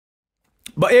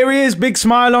But here he is, big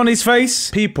smile on his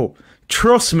face. People,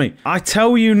 trust me, I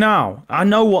tell you now, I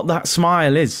know what that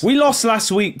smile is. We lost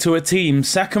last week to a team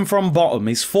second from bottom,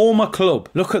 his former club.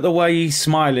 Look at the way he's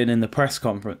smiling in the press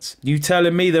conference. You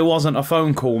telling me there wasn't a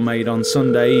phone call made on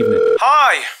Sunday evening?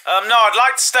 Hi, no, I'd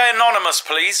like to stay anonymous,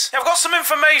 please. I've got some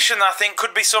information that I think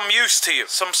could be some use to you.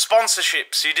 Some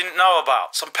sponsorships you didn't know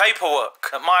about. Some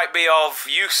paperwork that might be of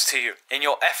use to you in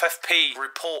your FFP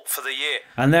report for the year.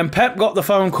 And then Pep got the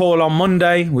phone call on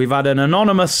Monday. We've had an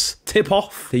anonymous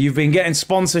tip-off that you've been getting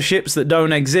sponsorships that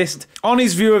don't exist. On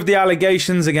his view of the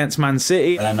allegations against Man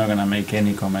City. But I'm not gonna make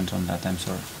any comment on that, I'm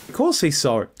sorry. Of course he's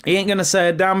sorry. He ain't gonna say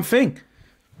a damn thing.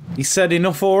 He said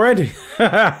enough already.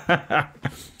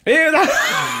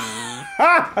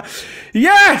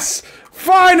 Yes!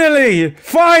 Finally!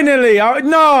 Finally!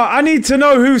 I need to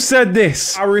know who said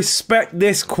this. I respect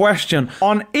this question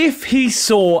on if he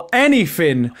saw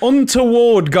anything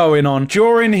untoward going on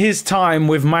during his time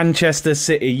with Manchester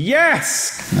City.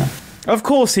 Yes! No. Of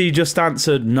course he just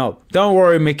answered no. Don't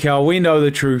worry, Mikel, we know the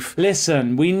truth.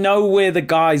 Listen, we know where the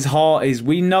guy's heart is.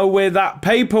 We know where that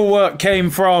paperwork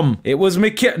came from. It was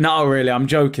Mikel. No, really, I'm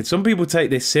joking. Some people take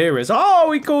this serious.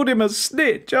 Oh, he called him a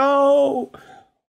snitch. Oh.